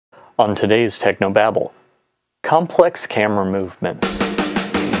On today's Technobabble, complex camera movements.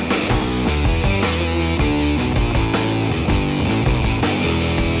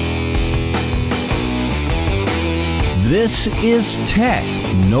 This is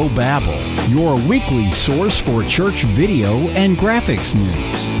Technobabble, your weekly source for church video and graphics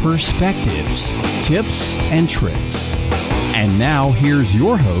news, perspectives, tips, and tricks. And now here's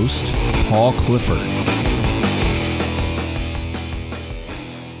your host, Paul Clifford.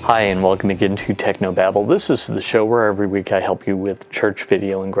 Hi, and welcome again to Technobabble. This is the show where every week I help you with church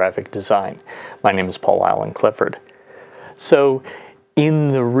video and graphic design. My name is Paul Allen Clifford. So, in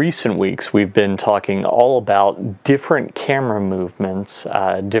the recent weeks, we've been talking all about different camera movements,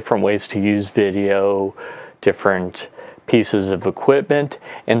 different ways to use video, different pieces of equipment,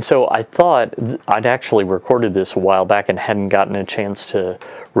 and so I thought I'd actually recorded this a while back and hadn't gotten a chance to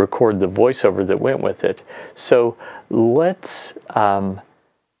record the voiceover that went with it. So let's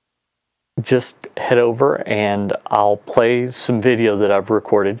just head over and I'll play some video that I've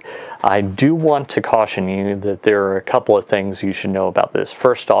recorded. I do want to caution you that there are a couple of things you should know about this.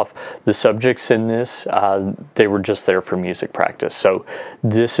 First off, the subjects in this, they were just there for music practice, so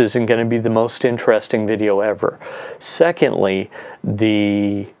this isn't going to be the most interesting video ever. Secondly,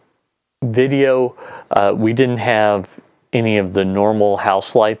 the video, we didn't have any of the normal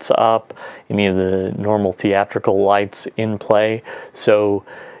house lights up, any of the normal theatrical lights in play, so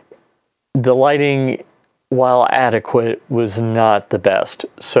the lighting, while adequate, was not the best.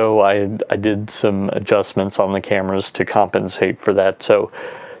 So I did some adjustments on the cameras to compensate for that. So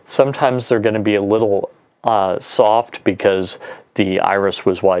sometimes they're going to be a little soft because the iris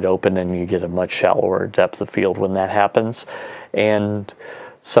was wide open and you get a much shallower depth of field when that happens. And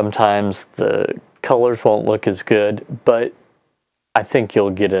sometimes the colors won't look as good, but I think you'll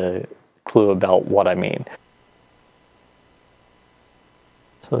get a clue about what I mean.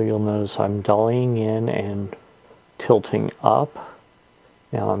 So you'll notice I'm dollying in and tilting up.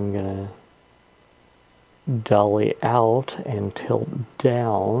 Now I'm going to dolly out and tilt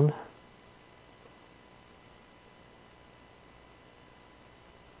down.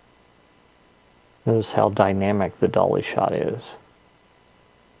 Notice how dynamic the dolly shot is.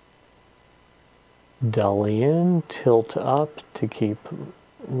 Dolly in, tilt up to keep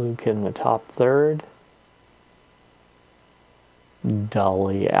Luke in the top third.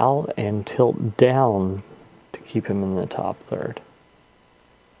 Dolly out and tilt down to keep him in the top third.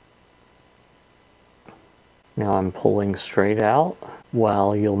 Now I'm pulling straight out,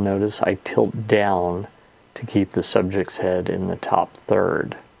 while you'll notice I tilt down to keep the subject's head in the top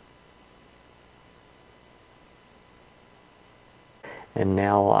third. And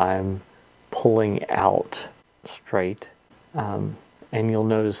now I'm pulling out straight. And you'll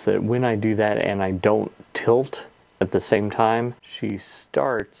notice that when I do that and I don't tilt at the same time, she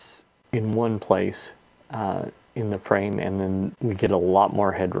starts in one place in the frame, and then we get a lot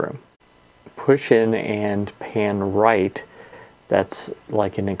more headroom. Push in and pan right, that's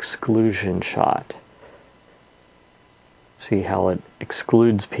like an exclusion shot. See how it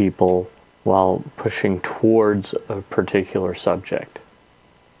excludes people while pushing towards a particular subject.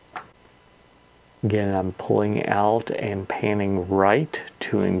 Again, I'm pulling out and panning right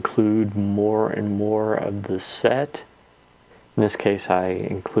to include more and more of the set. In this case, I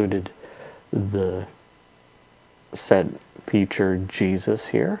included the set featured Jesus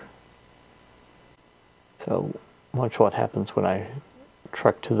here. So watch what happens when I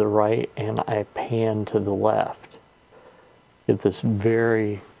truck to the right and I pan to the left. Get this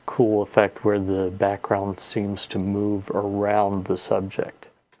very cool effect where the background seems to move around the subject.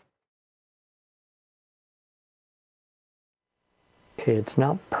 Okay, it's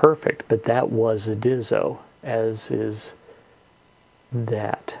not perfect, but that was a Dizzo, as is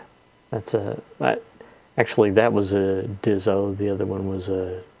that. Actually, that was a Dizzo, the other one was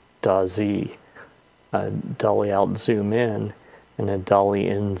a Dazzy. A dolly out, zoom in, and a dolly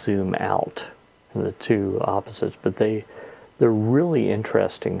in, zoom out. And the two opposites, but they're really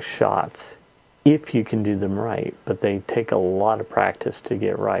interesting shots if you can do them right, but they take a lot of practice to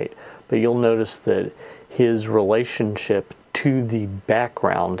get right. But you'll notice that his relationship to the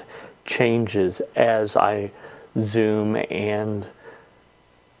background changes as I zoom and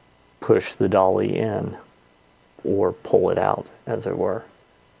push the dolly in, or pull it out, as it were.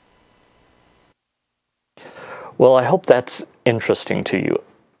 Well, I hope that's interesting to you.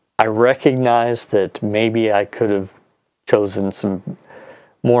 I recognize that maybe I could have chosen some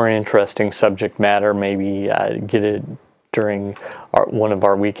more interesting subject matter, maybe get it during one of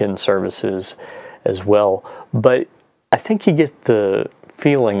our weekend services as well, but I think you get the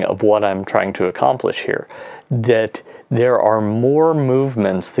feeling of what I'm trying to accomplish here, that There are more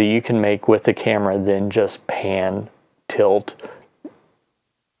movements that you can make with the camera than just pan, tilt,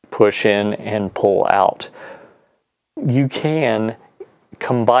 push in, and pull out. You can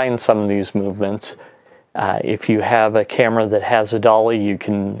combine some of these movements. If you have a camera that has a dolly, you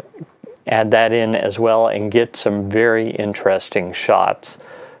can add that in as well and get some very interesting shots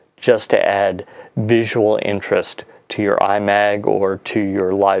just to add visual interest to your iMag or to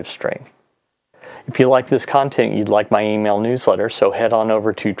your live stream. If you like this content, you'd like my email newsletter, so head on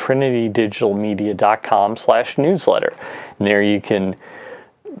over to trinitydigitalmedia.com/newsletter. And there you can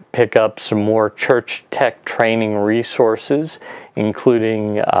pick up some more church tech training resources,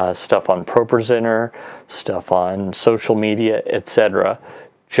 including stuff on ProPresenter, stuff on social media, etc.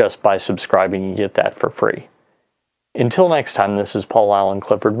 Just by subscribing, you get that for free. Until next time, this is Paul Allen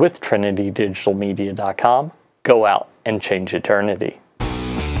Clifford with trinitydigitalmedia.com. Go out and change eternity.